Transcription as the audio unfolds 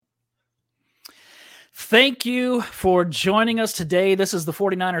Thank you for joining us today. This is the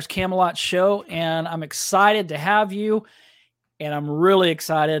 49ers Camelot Show, and I'm excited to have you. And I'm really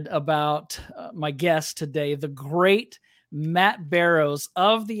excited about my guest today, the great Matt Barrows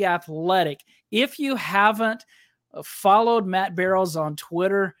of The Athletic. If you haven't followed Matt Barrows on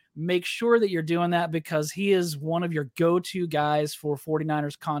Twitter, make sure that you're doing that because he is one of your go-to guys for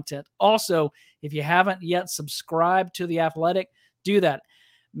 49ers content. Also, if you haven't yet subscribed to The Athletic, do that.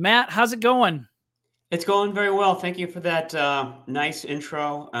 Matt, how's it going? It's going very well. Thank you for that nice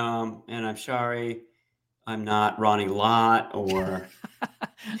intro. And I'm sorry I'm not Ronnie Lott or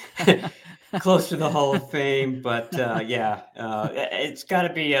close to the Hall of Fame, but it's got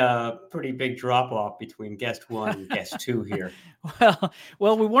to be a pretty big drop off between guest one and guest two here.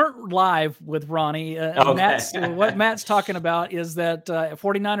 Well, we weren't live with Ronnie. Okay. What Matt's talking about is that at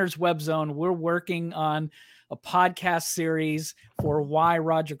 49ers Web Zone, we're working on a podcast series for why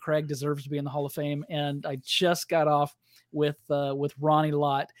Roger Craig deserves to be in the Hall of Fame. And I just got off with Ronnie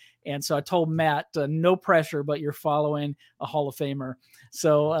Lott. And so I told Matt, no pressure, but you're following a Hall of Famer.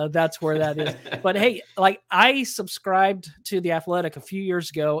 So that's where that is. But hey, like I subscribed to The Athletic a few years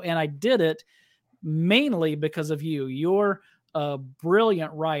ago, and I did it mainly because of you. You're a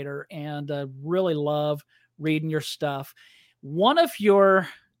brilliant writer, and really love reading your stuff.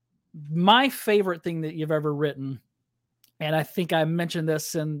 My favorite thing that you've ever written, and I think I mentioned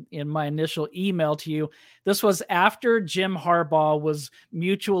this in my initial email to you, this was after Jim Harbaugh was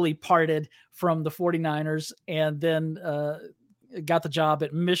mutually parted from the 49ers and then got the job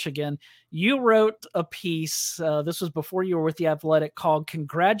at Michigan. You wrote a piece, this was before you were with The Athletic, called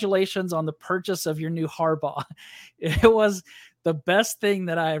 "Congratulations on the Purchase of Your New Harbaugh." It was the best thing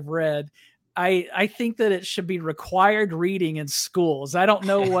that I've read. I think that it should be required reading in schools. I don't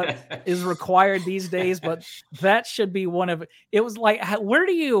know what is required these days, but that should be one of it. It was like,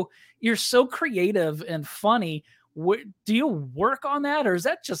 you're so creative and funny. Do you work on that, or is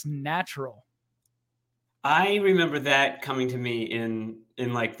that just natural? I remember that coming to me in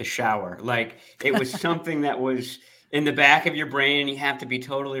like the shower. Like it was something that was in the back of your brain, and you have to be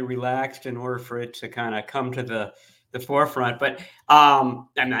totally relaxed in order for it to kind of come to the forefront. But I'm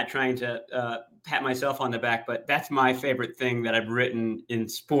not trying to pat myself on the back, but that's my favorite thing that I've written in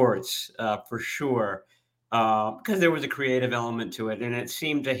sports for sure, because there was a creative element to it, and it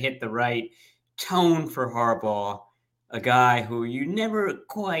seemed to hit the right tone for Harbaugh, a guy who you never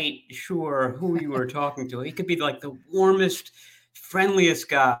quite sure who you were talking to. He could be like the warmest, friendliest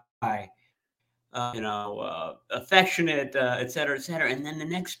guy, affectionate, et cetera, et cetera. And then the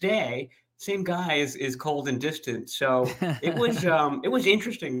next day, same guy is cold and distant. So it was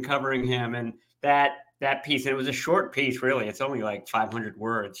interesting covering him and that piece. And it was a short piece, really. It's only like 500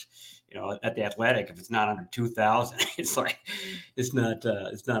 words, at The Athletic. If it's not under 2,000, it's not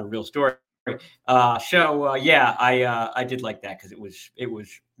a real story. I did like that because it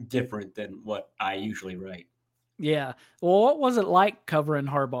was different than what I usually write. Yeah. Well, what was it like covering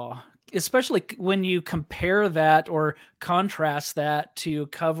Harbaugh? Especially when you compare that or contrast that to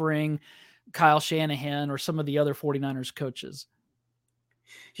covering Kyle Shanahan or some of the other 49ers coaches.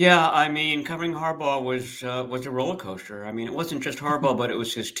 Yeah, I mean, covering Harbaugh was a roller coaster. I mean, it wasn't just Harbaugh, but it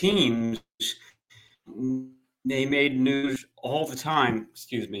was his teams. They made news all the time.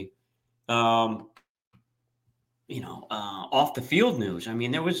 Excuse me. Off the field news. I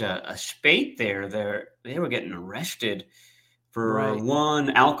mean, there was a spate there. They were getting arrested for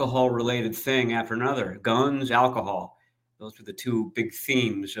one alcohol related thing after another. Guns, alcohol. Those were the two big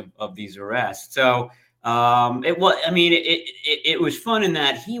themes of these arrests. So it was fun in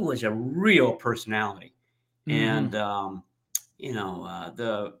that he was a real personality. Mm-hmm. And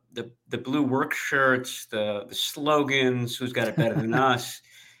the blue work shirts, the slogans, "Who's got it better than us?"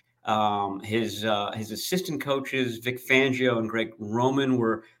 His assistant coaches, Vic Fangio and Greg Roman,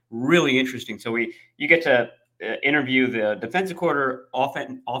 were really interesting. So you get to interview the defensive coordinator,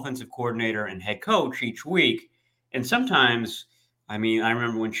 offensive coordinator, and head coach each week. And sometimes, I mean, I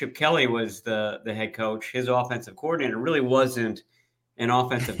remember when Chip Kelly was the head coach, his offensive coordinator really wasn't an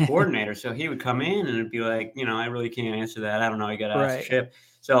offensive coordinator. So he would come in and it'd be like, I really can't answer that. I don't know. You got to ask Chip.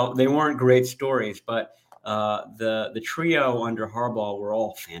 So they weren't great stories, but the trio under Harbaugh were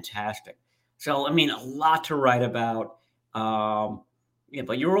all fantastic. So, I mean, a lot to write about.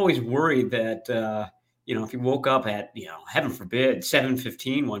 But you're always worried that, if you woke up at, heaven forbid,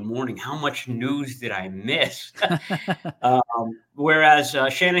 7:15 one morning, how much news did I miss? Whereas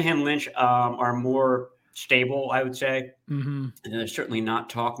Shanahan, Lynch are more stable, I would say. Mm-hmm. And they're certainly not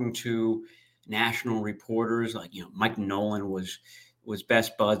talking to national reporters like, Mike Nolan was was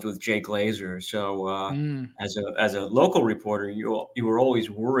best buds with Jay Glazer. So Mm, as a local reporter, you were always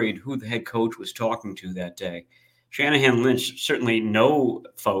worried who the head coach was talking to that day. Shanahan Lynch certainly know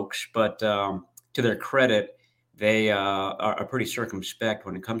folks, but to their credit, they are pretty circumspect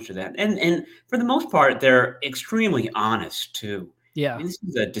when it comes to that. And for the most part, they're extremely honest too. I yeah. mean, this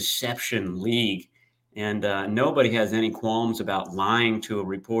is a deception league, and nobody has any qualms about lying to a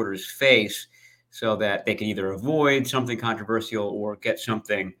reporter's face so that they can either avoid something controversial or get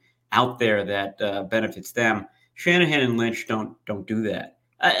something out there that benefits them. Shanahan and Lynch don't do that.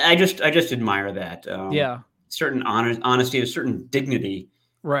 I just admire that. Yeah. Certain honesty, a certain dignity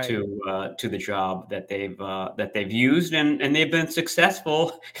Right. to the job that they've used, and they've been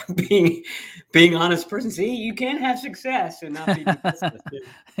successful being being honest person. See, you can have success and not be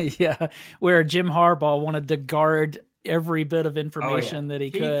duplicitous. Yeah. Where Jim Harbaugh wanted to guard every bit of Oh yeah, information that he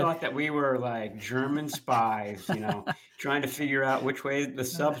he could. thought that we were like German spies, trying to figure out which way the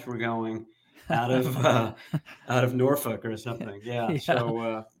subs were going out of out of Norfolk or something. Yeah, Yeah.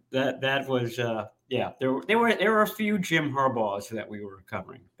 so that was yeah. There were a few Jim Harbaughs that we were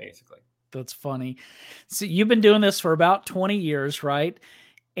covering basically. That's funny. So you've been doing this for about 20 years, right?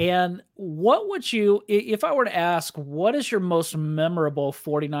 And what would you, if I were to ask, what is your most memorable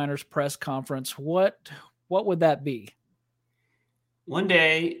 49ers press conference? What would that be? One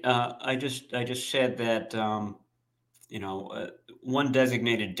day, I just said that you know, one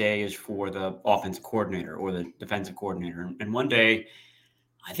designated day is for the offensive coordinator or the defensive coordinator, and one day,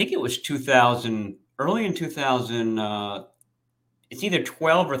 I think it was 2000, early in 2000. It's either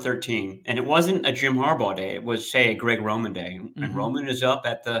 12 or 13, and it wasn't a Jim Harbaugh day. It was, say, a Greg Roman day, and Hmm. Roman is up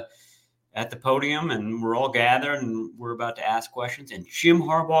at the podium, and we're all gathered, and we're about to ask questions, and Jim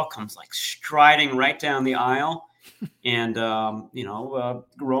Harbaugh comes like striding right down the aisle. And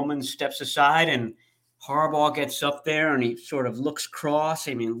Roman steps aside, and Harbaugh gets up there, and he sort of looks cross.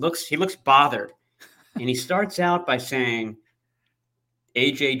 I mean, he looks bothered, and he starts out by saying,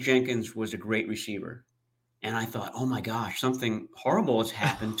 "AJ Jenkins was a great receiver." And I thought, "Oh my gosh, something horrible has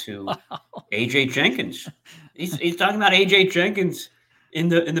happened to Wow. AJ Jenkins." He's talking about AJ Jenkins in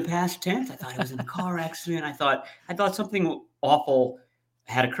the past tense. I thought he was in a car accident. I thought something awful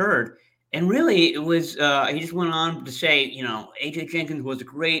had occurred. And really, it was he just went on to say, AJ Jenkins was a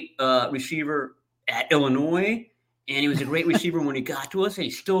great receiver at Illinois, and he was a great receiver when he got to us. And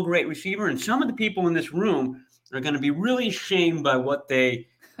he's still a great receiver. And some of the people in this room are going to be really shamed by what they're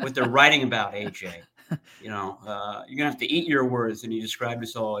writing about AJ. You're gonna have to eat your words. And he described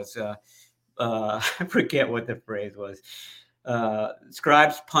us all as I forget what the phrase was.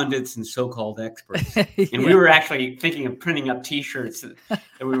 Scribes, pundits, and so-called experts. And we Yeah. were actually thinking of printing up T-shirts that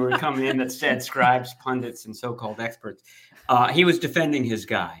we were coming in that said "scribes, pundits, and so-called experts." He was defending his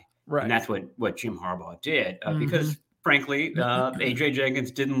guy, and Right. that's what Jim Harbaugh did Hmm. because, frankly, AJ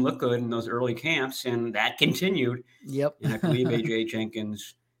Jenkins didn't look good in those early camps, and that continued. Yep. And I believe AJ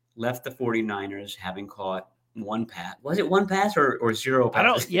Jenkins left the 49ers having caught one pass. Was it one pass or zero I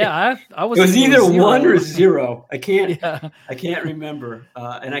don't, passes? yeah, I It was was thinking it was either one or zero. zero. Yeah. I can't remember,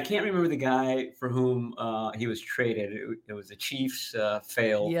 and I can't remember the guy for whom he was traded. It was a Chiefs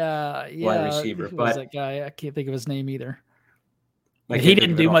failed Yeah. wide Yeah. receiver, Who was but that guy? I can't think of his name either. I But he can't think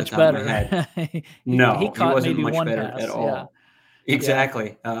didn't of it do off the much top of my better. head. He No, he caught wasn't maybe much one better at pass. Yeah. all. Yeah.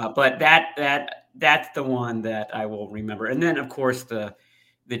 Exactly, but that's the one that I will remember. And then, of course, the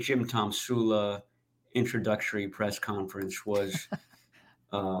Jim Tom Sula introductory press conference was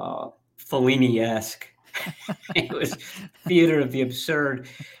uh, Fellini-esque. It was theater of the absurd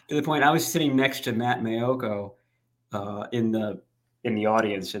to the point I was sitting next to Matt Mayoko in the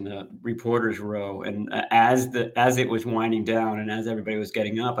audience in the reporters row, and as it was winding down and as everybody was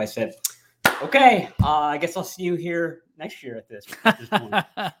getting up, I said, "Okay, I guess I'll see you here next year at this point."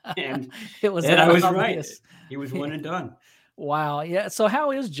 And It was and that I was right. obvious. He was one and done. Wow. Yeah. So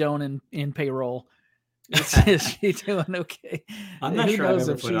how is Joan in payroll? Is she doing okay? I'm not Who sure I've knows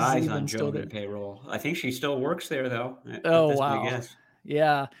ever if put she's eyes even on still Joan in there? payroll. I think she still works there though. Oh That's my wow. guess.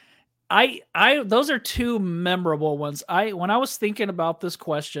 Yeah. I those are two memorable ones. When I was thinking about this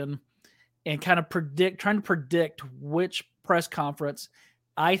question and kind of trying to predict which press conference,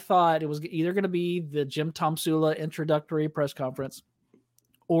 I thought it was either going to be the Jim Tomsula introductory press conference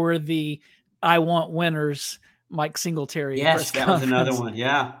or the I want winners Mike Singletary press Yes, that was another conference. one.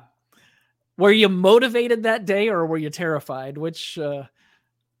 Yeah. Were you motivated that day or were you terrified? Which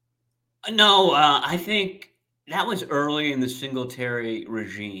No, I think that was early in the Singletary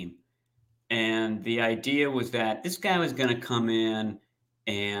regime. And the idea was that this guy was going to come in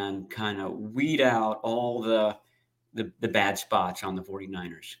and kind of weed out all the bad spots on the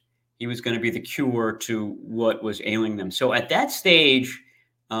 49ers. he was going to be the cure to what was ailing them. So at that stage,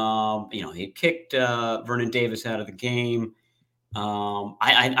 he had kicked Vernon Davis out of the game.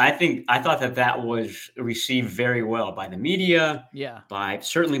 I thought that was received very well by the media, Yeah.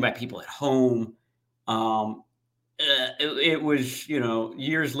 certainly by people at home. Um, it was,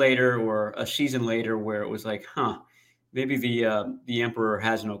 years later or a season later where it was like, maybe the emperor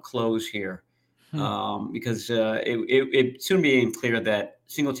has no clothes here, Hmm. because it soon became clear that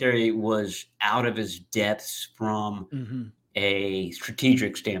Singletary was out of his depths from Mm-hmm. a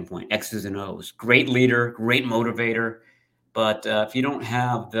strategic standpoint, X's and O's. Great leader, great motivator, but if you don't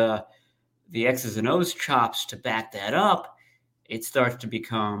have the X's and O's chops to back that up, it starts to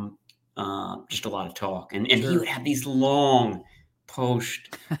become just a lot of talk. And he Sure. would have these long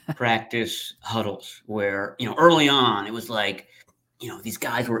post practice huddles where, early on it was like, these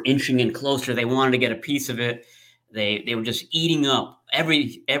guys were inching in closer. They wanted to get a piece of it. They were just eating up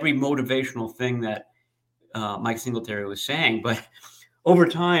every motivational thing that Mike Singletary was saying. But over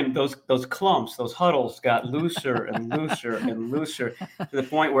time, those clumps, those huddles got looser and looser and looser to the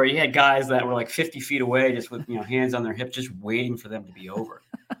point where you had guys that were like 50 feet away, just with hands on their hips, just waiting for them to be over,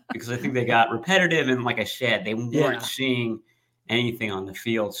 because I think they got repetitive, and like I said, they weren't Yeah. seeing anything on the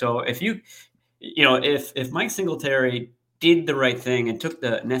field. So if Mike Singletary did the right thing and took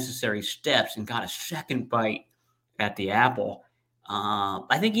the necessary steps and got a second bite at the apple,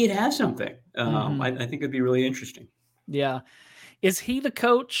 I think he'd have something. Mm-hmm. I think it'd be really interesting. Yeah. Is he the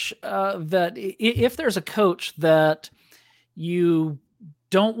coach that if there's a coach that you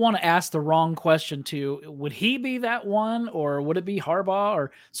don't want to ask the wrong question to, would he be that one, or would it be Harbaugh?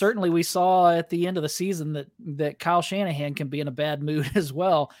 Or certainly we saw at the end of the season that Kyle Shanahan can be in a bad mood as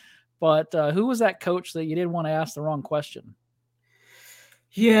well. But who was that coach that you didn't want to ask the wrong question?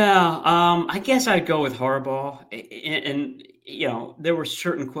 Yeah, I guess I'd go with Harbaugh, and there were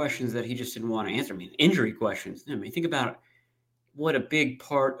certain questions that he just didn't want to answer. I mean, injury questions. I mean, think about what a big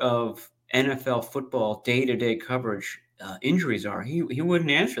part of NFL football day-to-day coverage injuries are. He wouldn't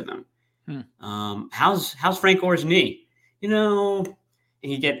answer them. Hmm. How's Frank Gore's knee? He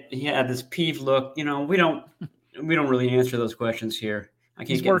had this peeved look. We don't really answer those questions here. I can't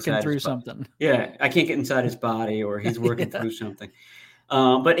He's get working inside his through body. something. Yeah, I can't get inside his body, or he's working Yeah. through something.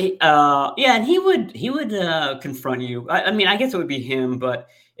 But yeah, and he would confront you. I mean, I guess it would be him, but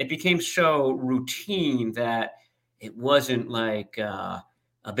it became so routine that it wasn't like a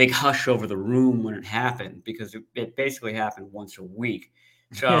big hush over the room when it happened, because it basically happened once a week.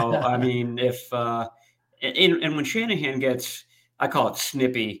 So I Yeah. mean, if and when Shanahan gets, I call it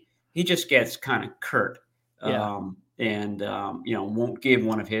snippy, he just gets kind of curt, Yeah. and won't give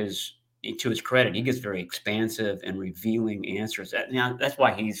one of his, to his credit, he gets very expansive and revealing answers. Now that's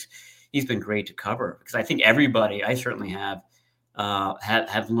why he's been great to cover, because I think everybody, I certainly have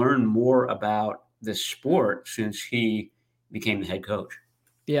learned more about this sport since he became the head coach.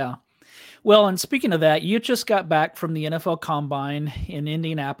 Yeah. Well, and speaking of that, you just got back from the NFL Combine in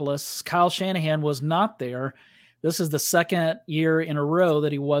Indianapolis. Kyle Shanahan was not there. This is the second year in a row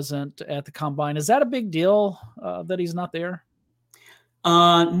that he wasn't at the Combine. Is that a big deal that he's not there?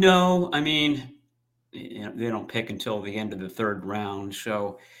 No, I mean, they don't pick until the end of the third round.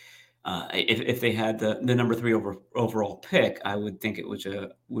 So if they had the number three overall pick, I would think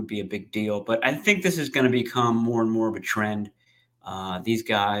would be a big deal. But I think this is going to become more and more of a trend. These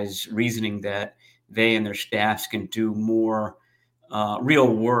guys reasoning that they and their staffs can do more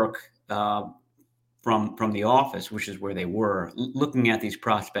real work from the office, which is where they were, looking at these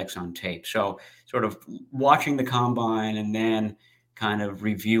prospects on tape. So sort of watching the combine and then kind of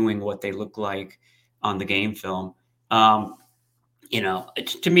reviewing what they look like on the game film. To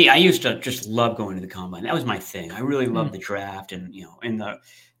me, I used to just love going to the combine. That was my thing. I really loved the draft. And, in the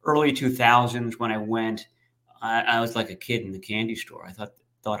early 2000s when I went, I was like a kid in the candy store. I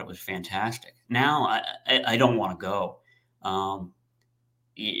thought it was fantastic. Now I don't want to go.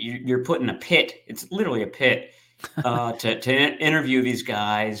 You're put in a pit. It's literally a pit to interview these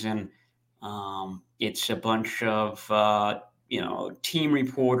guys, and it's a bunch of team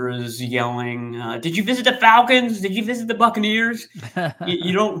reporters yelling, "Did you visit the Falcons? Did you visit the Buccaneers?"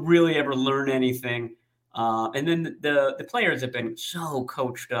 You don't really ever learn anything. And then the players have been so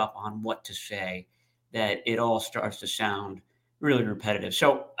coached up on what to say that it all starts to sound really repetitive.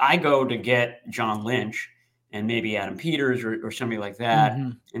 So I go to get John Lynch and maybe Adam Peters or somebody like that.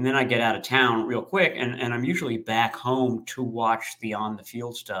 Mhm. And then I get out of town real quick, and I'm usually back home to watch the on the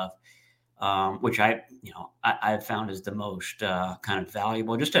field stuff, which I've found is the most kind of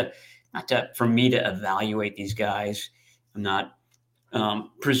valuable, just for me to evaluate these guys. I'm not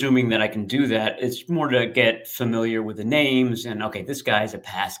presuming that I can do that. It's more to get familiar with the names and, okay, this guy's a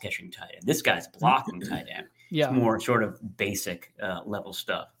pass catching tight end. This guy's blocking tight end. Yeah. It's more sort of basic level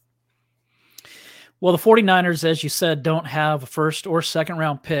stuff. Well, the 49ers, as you said, don't have a first or second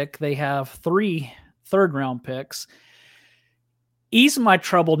round pick. They have 3 third round picks. Ease my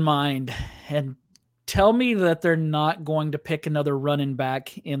troubled mind and tell me that they're not going to pick another running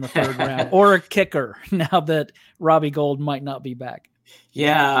back in the third round or a kicker now that Robbie Gould might not be back.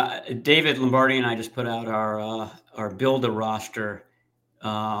 Yeah, David Lombardi and I just put out our build a roster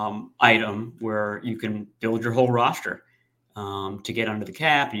item where you can build your whole roster to get under the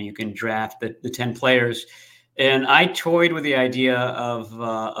cap, and you can draft the 10 players. And I toyed with the idea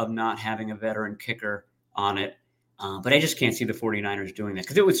of not having a veteran kicker on it, but I just can't see the 49ers doing that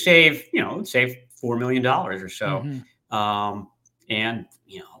because it would save $4 million or so. Mm-hmm. And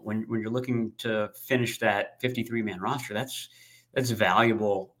when you're looking to finish that 53-man roster, that's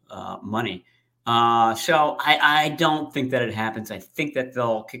valuable money. So I don't think that it happens. I think that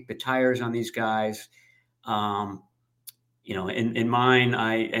they'll kick the tires on these guys. In mine,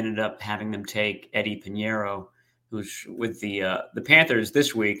 I ended up having them take Eddie Pinheiro, who's with the Panthers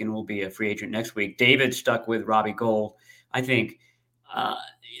this week and will be a free agent next week. David stuck with Robbie Gould. I think,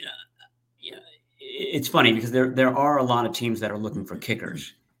 it's funny because there are a lot of teams that are looking for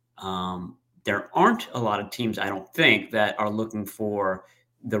kickers. There aren't a lot of teams, I don't think, that are looking for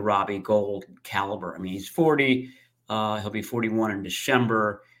the Robbie Gould caliber. I mean, he's 40. He'll be 41 in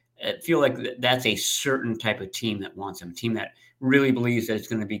December. I feel like that's a certain type of team that wants him, a team that really believes that it's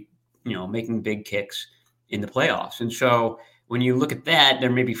going to be, making big kicks in the playoffs. And so when you look at that,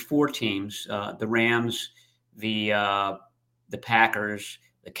 there may be 4 teams, the Rams, the Packers,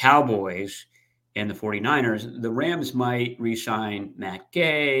 the Cowboys, and the 49ers. The Rams might re-sign Matt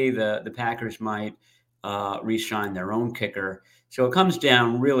Gay. The Packers might re-sign their own kicker. So it comes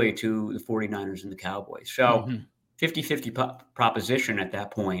down really to the 49ers and the Cowboys. So 50-50 proposition at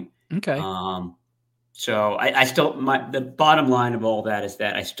that point. Okay. So I still, the bottom line of all that is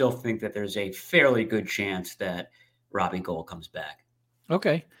that I still think that there's a fairly good chance that Robbie Gould comes back.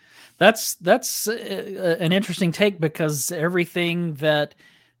 Okay. That's an interesting take because everything that,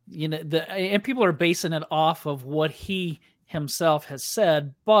 and people are basing it off of what he himself has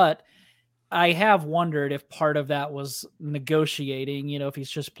said, but I have wondered if part of that was negotiating, if he's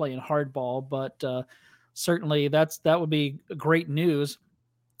just playing hardball, but certainly that would be great news.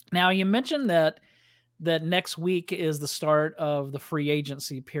 Now you mentioned that next week is the start of the free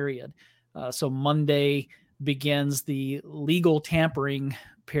agency period. So Monday begins the legal tampering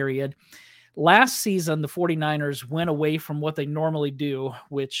period. Last season, the 49ers went away from what they normally do,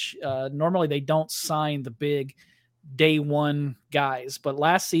 which normally they don't sign the big day one guys. But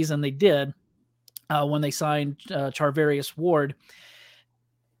last season they did when they signed Charvarius Ward.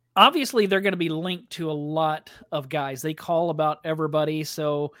 Obviously, they're going to be linked to a lot of guys. They call about everybody.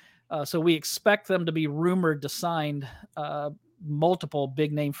 So we expect them to be rumored to sign multiple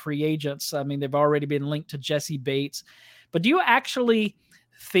big name free agents. I mean, they've already been linked to Jesse Bates. But do you actually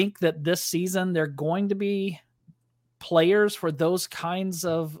think that this season they're going to be players for those kinds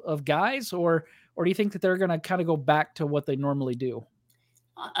of guys, or do you think that they're going to kind of go back to what they normally do?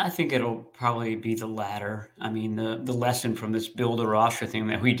 I think it'll probably be the latter. I mean, the lesson from this build a roster thing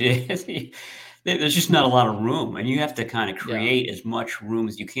that we did, there's just not a lot of room, and you have to kind of create as much room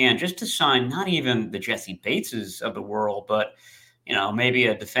as you can just to sign not even the Jesse Bateses of the world, but maybe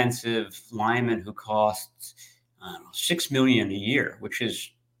a defensive lineman who costs $6 million a year, which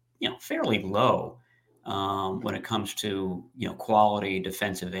is fairly low when it comes to quality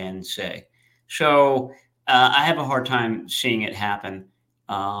defensive ends, say. So I have a hard time seeing it happen.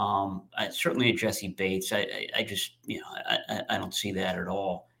 Certainly Jesse Bates. I just I don't see that at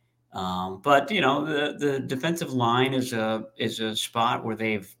all. But the defensive line is a spot where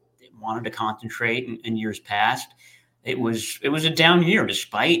they've wanted to concentrate in years past. It was a down year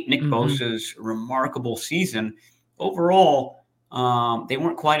despite Nick Bosa's remarkable season. Overall, they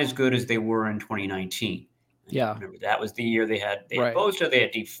weren't quite as good as they were in 2019. Yeah, remember that was the year they had right. Bosa, they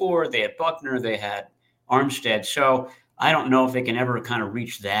had D Ford, they had Buckner, they had Armstead. So I don't know if they can ever kind of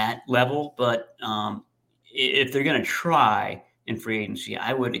reach that level, but if they're going to try in free agency,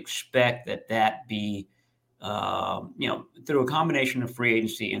 I would expect that be through a combination of free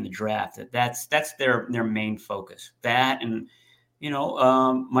agency and the draft. That's their main focus. That and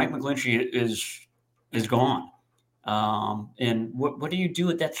Mike McGlinchey is gone. And what do you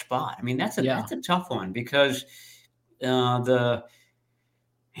do at that spot? I mean, that's a tough one because do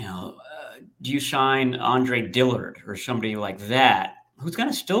you sign Andre Dillard or somebody like that who's going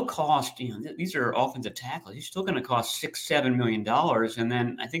to still cost, these are offensive tackles. He's still going to cost $6-7 million. And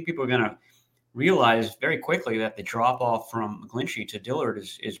then I think people are going to realize very quickly that the drop off from McGlinchey to Dillard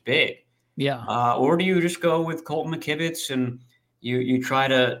is big. Yeah. Or do you just go with Colton McKivitz and you try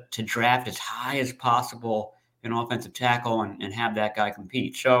to draft as high as possible an offensive tackle and have that guy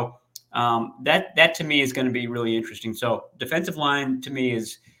compete? So that to me is going to be really interesting. So defensive line to me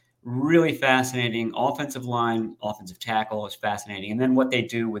is really fascinating. Offensive line, offensive tackle is fascinating, and then what they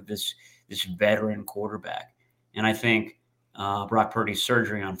do with this veteran quarterback. And I think Brock Purdy's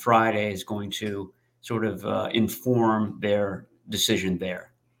surgery on Friday is going to sort of inform their decision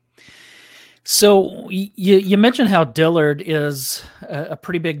there. So you mentioned how Dillard is a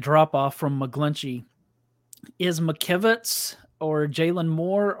pretty big drop off from McGlinchey. Is McKivitz or Jalen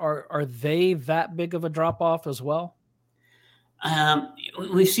Moore, are they that big of a drop off as well?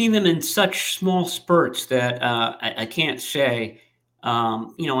 We've seen them in such small spurts that I can't say. I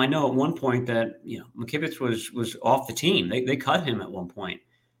know at one point that McKivitz was off the team. They cut him at one point,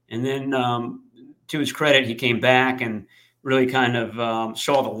 and then to his credit, he came back and really kind of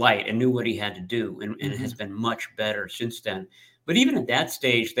saw the light and knew what he had to do, and it has been much better since then. But even at that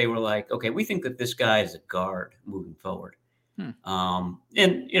stage, they were like, okay, we think that this guy is a guard moving forward. And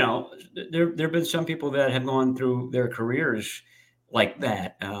there have been some people that have gone through their careers like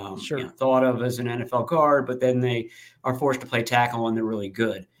that, thought of as an NFL guard, but then they are forced to play tackle and they're really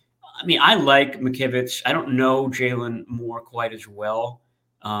good. I mean, I like McKivitz. I don't know Jalen Moore quite as well,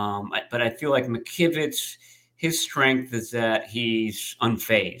 but I feel like McKivitz, his strength is that he's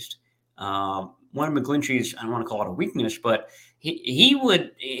unfazed. One of McGlinchey's, I don't want to call it a weakness, but he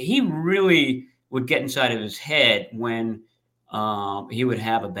really would get inside of his head when he would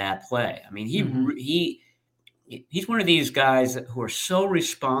have a bad play. I mean, he's one of these guys who are so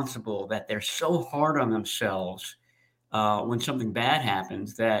responsible that they're so hard on themselves when something bad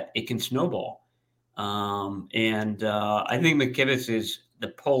happens that it can snowball. I think McKivitz is the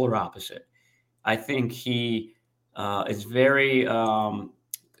polar opposite. I think he is very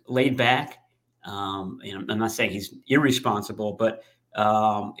laid back. I'm not saying he's irresponsible, but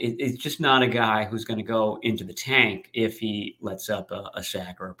it's just not a guy who's going to go into the tank if he lets up a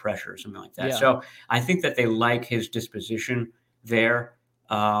sack or a pressure or something like that. Yeah. So I think that they like his disposition there.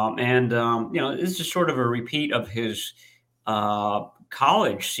 This is sort of a repeat of his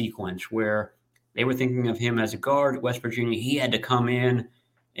college sequence where they were thinking of him as a guard at West Virginia. He had to come in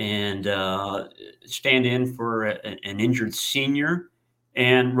and stand in for an injured senior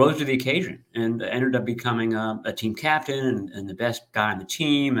and rose to the occasion and ended up becoming a team captain and the best guy on the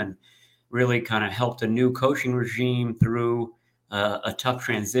team, and really kind of helped a new coaching regime through a tough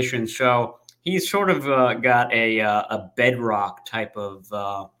transition. So he's sort of got a bedrock type of,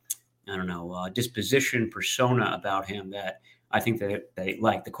 disposition persona about him that I think that they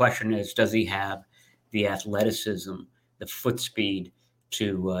like. The question is, does he have the athleticism, the foot speed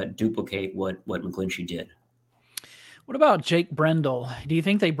to duplicate what McGlinchey did? What about Jake Brendel? Do you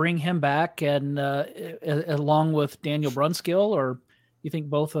think they bring him back and along with Daniel Brunskill, or you think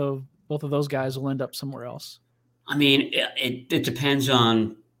both of those guys will end up somewhere else? I mean, it depends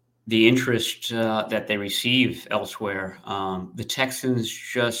on the interest that they receive elsewhere. The Texans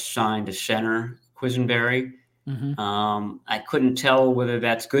just signed a center, Quisenberry. I couldn't tell whether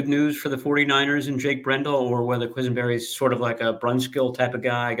that's good news for the 49ers and Jake Brendel, or whether Quisenberry is sort of like a Brunskill type of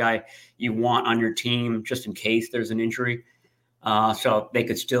guy, a guy you want on your team just in case there's an injury. So they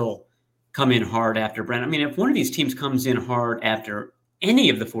could still come in hard after Brendel. I mean, if one of these teams comes in hard after any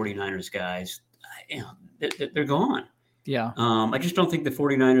of the 49ers guys, they're gone. Yeah. I just don't think the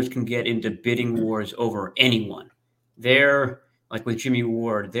 49ers can get into bidding wars over anyone. They're like with Jimmy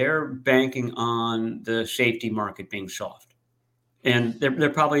Ward, they're banking on the safety market being soft. And they're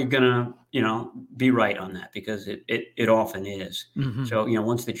probably going to, be right on that, because it often is. So,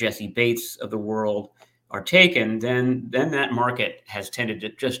 once the Jesse Bates of the world are taken, then that market has tended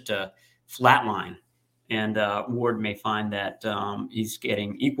to just flatline. And Ward may find that he's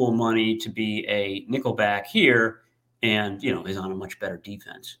getting equal money to be a nickelback here and, is on a much better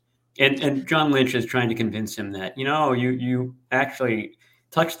defense. And John Lynch is trying to convince him that, you actually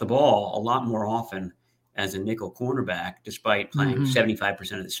touch the ball a lot more often as a nickel cornerback, despite playing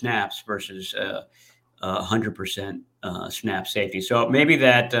 75% of the snaps versus 100% snap safety. So maybe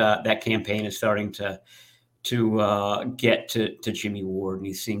that campaign is starting to get to Jimmy Ward, and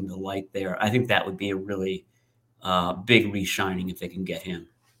he's seeing the light there. I think that would be a really big re-shining if they can get him.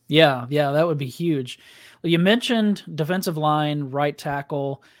 Yeah, that would be huge. Well, you mentioned defensive line, right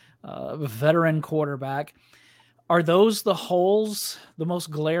tackle, veteran quarterback. Are those the holes, the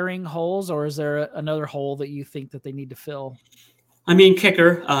most glaring holes, or is there another hole that you think that they need to fill? I mean,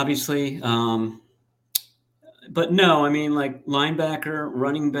 kicker, obviously. But no, I mean, like linebacker,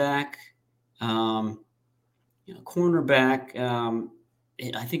 running back, um, cornerback.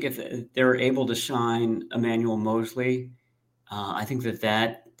 I think if they're able to sign Emmanuel Mosley, I think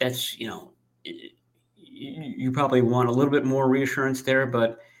that's you probably want a little bit more reassurance there,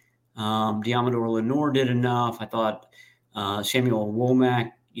 but Diamador Lenore did enough. I thought Samuel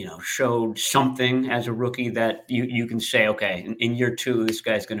Womack, showed something as a rookie that you can say, okay, in year two, this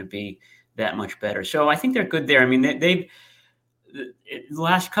guy's going to be that much better. So I think they're good there. I mean, they've the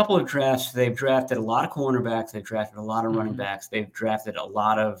last couple of drafts, they've drafted a lot of cornerbacks, they've drafted a lot of running backs, they've drafted a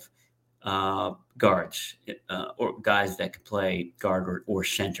lot of guards or guys that could play guard or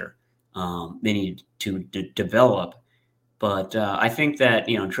center. They need to develop. But I think that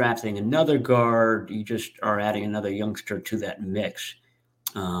drafting another guard, you just are adding another youngster to that mix.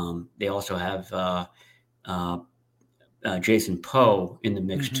 They also have uh, Jason Poe in the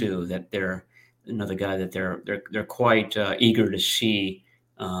mix too. That they're another guy that they're quite eager to see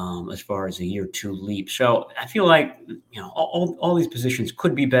as far as a year two leap. So I feel like all these positions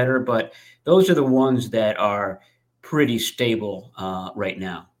could be better, but those are the ones that are pretty stable right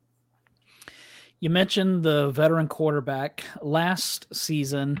now. You mentioned the veteran quarterback. Last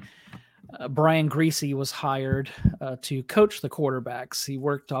season, Brian Griese was hired to coach the quarterbacks. He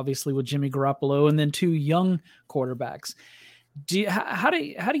worked obviously with Jimmy Garoppolo and then two young quarterbacks. How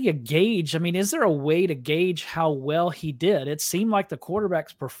do you gauge? I mean, is there a way to gauge how well he did? It seemed like the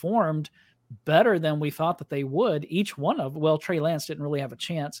quarterbacks performed better than we thought that they would. Each one of Trey Lance didn't really have a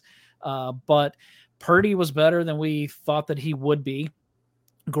chance, but Purdy was better than we thought that he would be.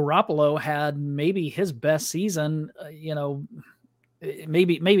 Garoppolo had maybe his best season,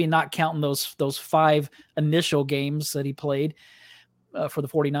 maybe not counting those 5 initial games that he played for the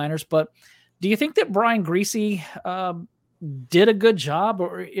 49ers. But do you think that Brian Griese did a good job,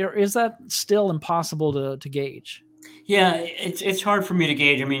 or is that still impossible to gauge? Yeah, it's hard for me to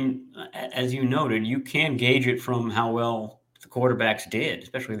gauge. I mean, as you noted, you can gauge it from how well the quarterbacks did,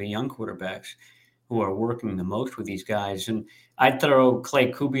 especially the young quarterbacks who are working the most with these guys. And I'd throw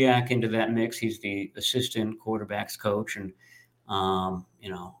Clay Kubiak into that mix. He's the assistant quarterbacks coach, and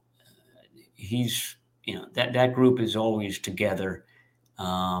he's that group is always together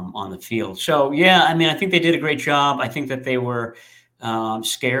on the field. So yeah, I mean, I think they did a great job. I think that they were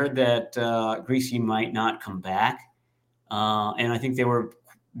scared that Griese might not come back, and I think they were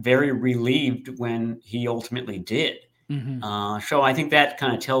very relieved when he ultimately did. So I think that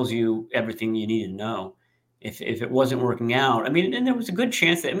kind of tells you everything you need to know. If it wasn't working out, I mean, and there was a good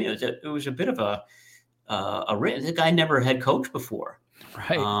chance that it was a bit of a risk. The guy never had coached before,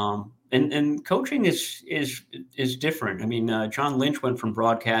 right? And coaching is different. I mean, John Lynch went from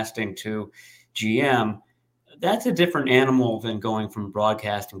broadcasting to GM. That's a different animal than going from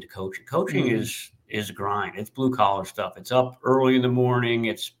broadcasting to coaching. Coaching is a grind. It's blue collar stuff. It's up early in the morning.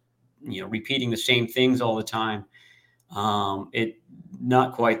 It's repeating the same things all the time. It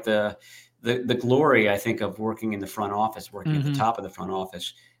not quite the glory, I think, of working in the front office, working at the top of the front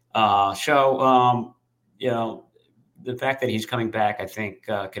office. The fact that he's coming back, I think,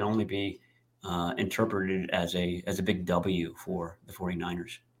 can only be interpreted as a big W for the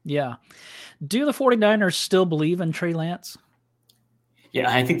 49ers. Yeah. Do the 49ers still believe in Trey Lance?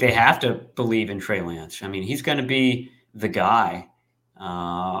 Yeah, I think they have to believe in Trey Lance. I mean, he's going to be the guy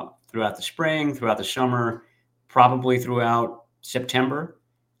throughout the spring, throughout the summer, probably throughout September.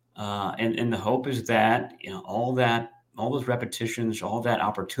 And the hope is that all those repetitions, all that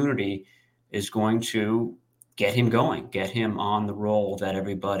opportunity is going to get him going, get him on the roll that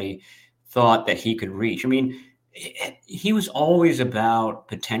everybody thought that he could reach. I mean, he was always about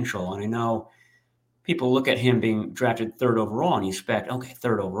potential, and I know people look at him being drafted 3rd overall and you expect, okay,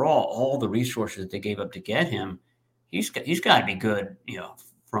 3rd overall, all the resources that they gave up to get him, he's got to be good,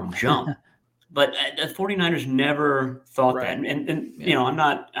 from jump. But the 49ers never thought that. And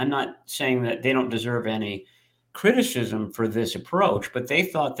I'm not saying that they don't deserve any criticism for this approach, but they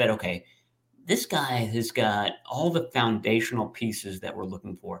thought that, okay, this guy has got all the foundational pieces that we're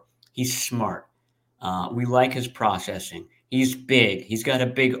looking for. He's smart. We like his processing. He's big. He's got a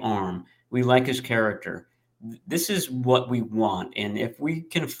big arm. We like his character. This is what we want. And if we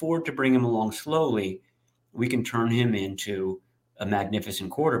can afford to bring him along slowly, we can turn him into a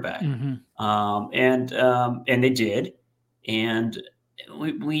magnificent quarterback. And they did. And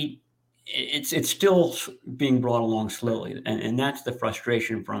it's still being brought along slowly. And that's the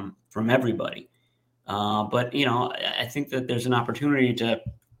frustration from everybody. But I think that there's an opportunity to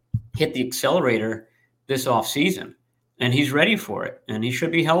hit the accelerator this off season, and he's ready for it, and he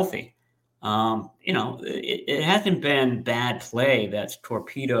should be healthy. It hasn't been bad play that's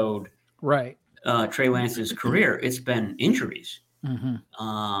torpedoed Right. Trey Lance's career. It's been injuries.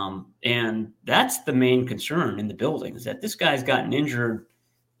 Mm-hmm. And that's the main concern in the building, is that this guy's gotten injured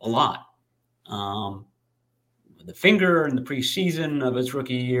a lot. The finger in the preseason of his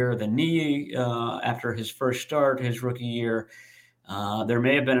rookie year, the knee after his first start his rookie year. There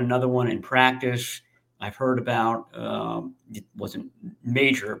may have been another one in practice I've heard about. It wasn't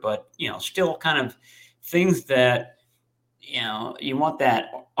major, but, still kind of things that, you want that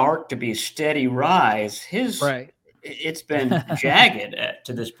arc to be a steady rise. Right. It's been jagged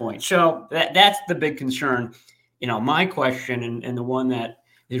to this point. So that's the big concern. My question, and the one that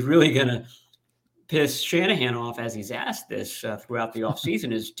is really going to piss Shanahan off as he's asked this throughout the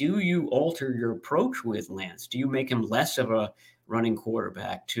offseason, is, do you alter your approach with Lance? Do you make him less of a running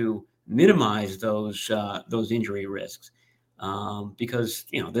quarterback to minimize those injury risks? Because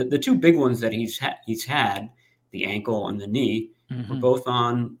the two big ones that he's had, the ankle and the knee, were both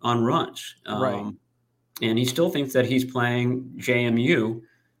on runs. Right. And he still thinks that he's playing JMU,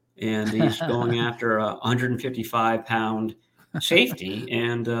 and he's going after a 155-pound safety.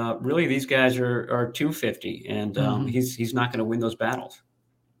 And really, these guys are 250, and he's not going to win those battles.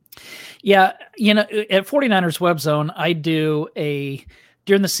 Yeah. At 49ers Web Zone, I do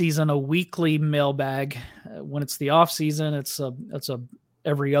during the season, a weekly mailbag. When it's the off season, it's a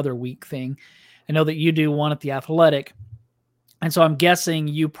every other week thing. I know that you do one at the Athletic. And so I'm guessing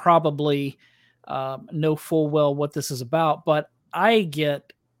you probably know full well what this is about, but I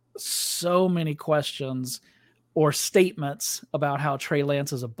get so many questions or statements about how Trey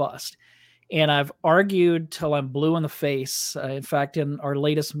Lance is a bust. And I've argued till I'm blue in the face. In fact, in our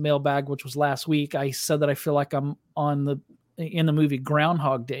latest mailbag, which was last week, I said that I feel like I'm in the movie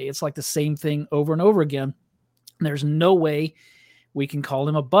Groundhog Day. It's like the same thing over and over again. There's no way we can call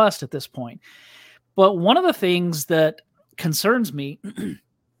him a bust at this point. But one of the things that concerns me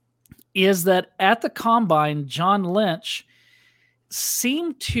is that at the Combine, John Lynch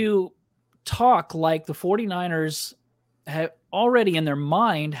seemed to talk like the 49ers have already in their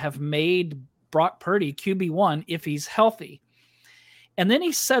mind have made Brock Purdy QB1 if he's healthy. And then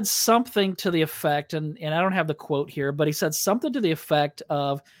he said something to the effect, and I don't have the quote here, but he said something to the effect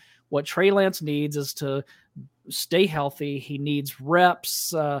of what Trey Lance needs is to stay healthy. He needs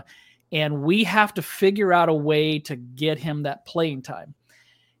reps, and we have to figure out a way to get him that playing time.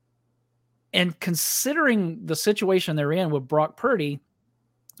 And considering the situation they're in with Brock Purdy,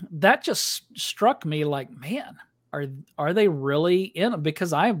 that just struck me like, man, are they really in it?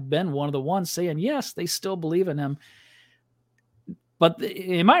 Because I've been one of the ones saying, yes, they still believe in him. But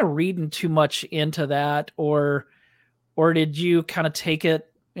am I reading too much into that, or did you kind of take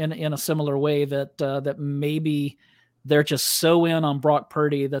it in a similar way that maybe they're just so in on Brock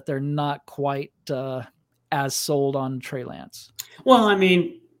Purdy that they're not quite as sold on Trey Lance? Well, I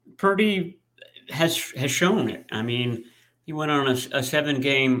mean, Purdy has shown it. I mean, he went on a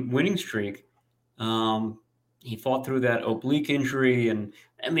 7-game winning streak. He fought through that oblique injury, and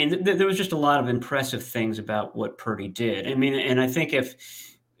I mean, there was just a lot of impressive things about what Purdy did. I mean, and I think if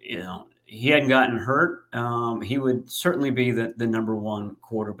he hadn't gotten hurt, he would certainly be the number one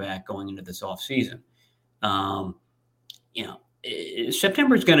quarterback going into this offseason.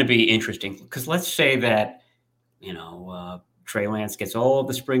 September is going to be interesting, because let's say that Trey Lance gets all of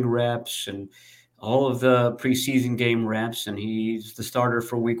the spring reps and all of the preseason game reps, and he's the starter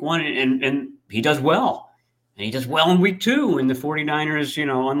for week 1, and he does well. And he does well in week 2, and the 49ers,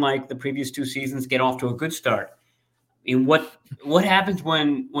 unlike the previous 2 seasons, get off to a good start. I mean, what happens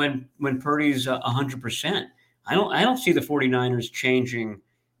when Purdy's 100%? I don't see the 49ers changing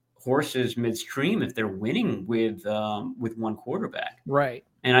horses midstream if they're winning with one quarterback. Right.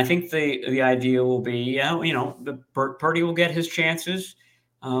 And I think the idea will be, Purdy will get his chances.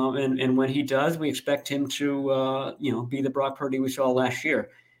 And when he does, we expect him to, be the Brock Purdy we saw last year.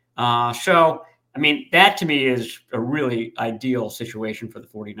 So, I mean, that to me is a really ideal situation for the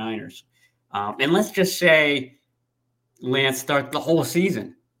 49ers. And let's just say Lance starts the whole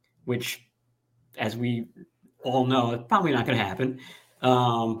season, which, as we all know, is probably not going to happen.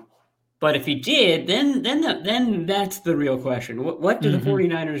 But if he did, then that's the real question. What do the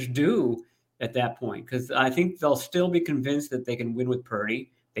 49ers do at that point? Because I think they'll still be convinced that they can win with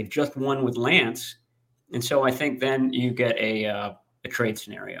Purdy. They've just won with Lance. And so I think then you get a trade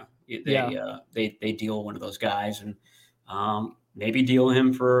scenario. They deal one of those guys, and maybe deal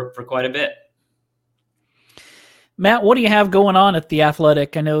him for quite a bit. Matt, what do you have going on at the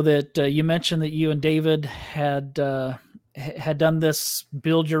Athletic? I know that you mentioned that you and David had done this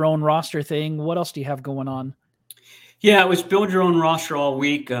build your own roster thing. What else do you have going on? Yeah, it was build your own roster all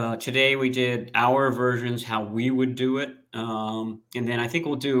week. Today we did our versions, how we would do it. And then I think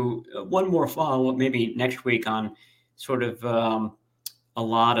we'll do one more follow up maybe next week on sort of a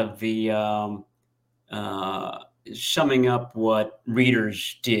lot of the uh, summing up what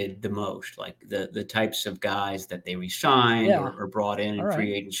readers did the most, like the types of guys that they re-signed Yeah. or brought All in right.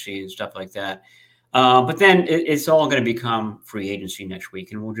 free agency and stuff like that. But then it's all going to become free agency next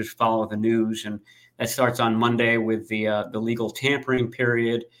week, and we'll just follow the news. And that starts on Monday with the legal tampering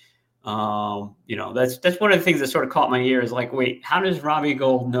period. That's one of the things that sort of caught my ear is like, wait, how does Robbie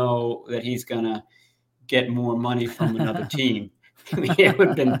Gold know that he's going to get more money from another team? I mean, it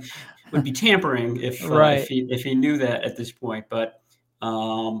would be tampering Right. if he knew that at this point. But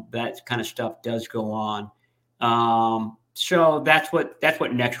that kind of stuff does go on. So that's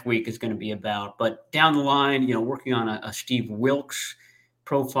what next week is going to be about. But down the line, working on a Steve Wilkes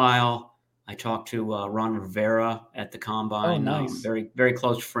profile. I talked to Ron Rivera at the Oh, combine. nice. Very very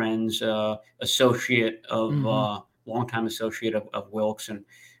close friends, associate of Hmm. longtime associate of Wilkes, and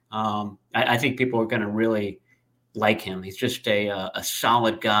I think people are going to really like him. He's just a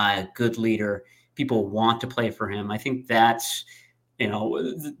solid guy, a good leader. People want to play for him. I think that's,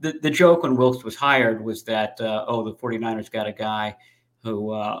 the joke when Wilkes was hired was that, the 49ers got a guy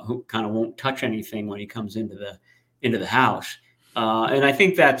who kind of won't touch anything when he comes into the house. And I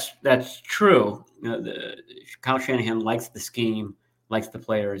think that's true. Kyle Shanahan likes the scheme, likes the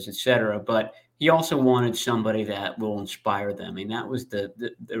players, etc. But he also wanted somebody that will inspire them. I mean, that was the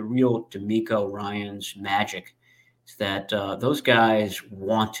real D'Amico Ryans magic, is that those guys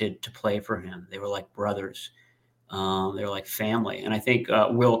wanted to play for him. They were like brothers. They were like family. And I think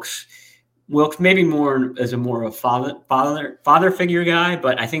Wilkes maybe more as a more of a father figure guy,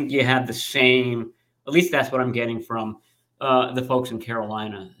 but I think you have the same. At least that's what I'm getting from the folks in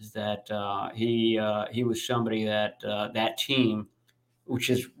Carolina, is that he was somebody that that team, which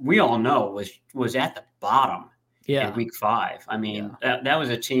is we all know was at the bottom in Yeah. week 5. I mean, Yeah. that was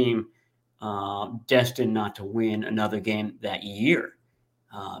a team destined not to win another game that year.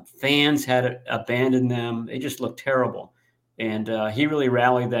 Fans had abandoned them. They just looked terrible. And he really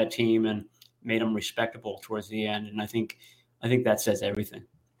rallied that team and made them respectable towards the end. And I think that says everything.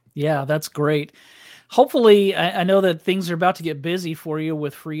 Yeah, that's great. Hopefully, I know that things are about to get busy for you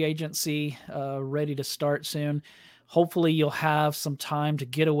with free agency ready to start soon. Hopefully, you'll have some time to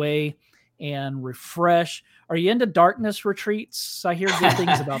get away and refresh. Are you into darkness retreats? I hear good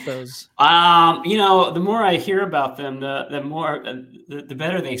things about those. The more I hear about them, the more the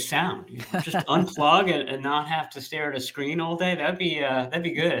better they sound. Just unplug and not have to stare at a screen all day. That'd be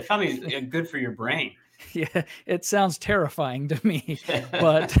good. It's probably good for your brain. Yeah, it sounds terrifying to me,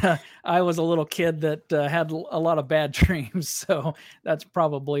 but I was a little kid that had a lot of bad dreams, so that's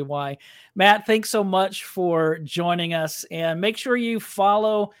probably why. Matt, thanks so much for joining us, and make sure you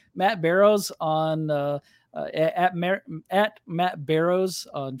follow Matt Barrows on at Matt Barrows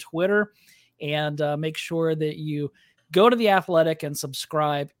on Twitter, and make sure that you go to the Athletic and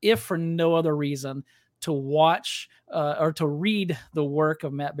subscribe, if for no other reason, to watch or to read the work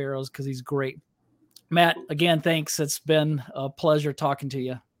of Matt Barrows, because he's great. Matt, again, thanks. It's been a pleasure talking to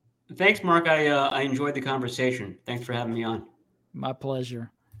you. Thanks, Mark. I enjoyed the conversation. Thanks for having me on. My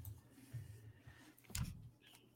pleasure.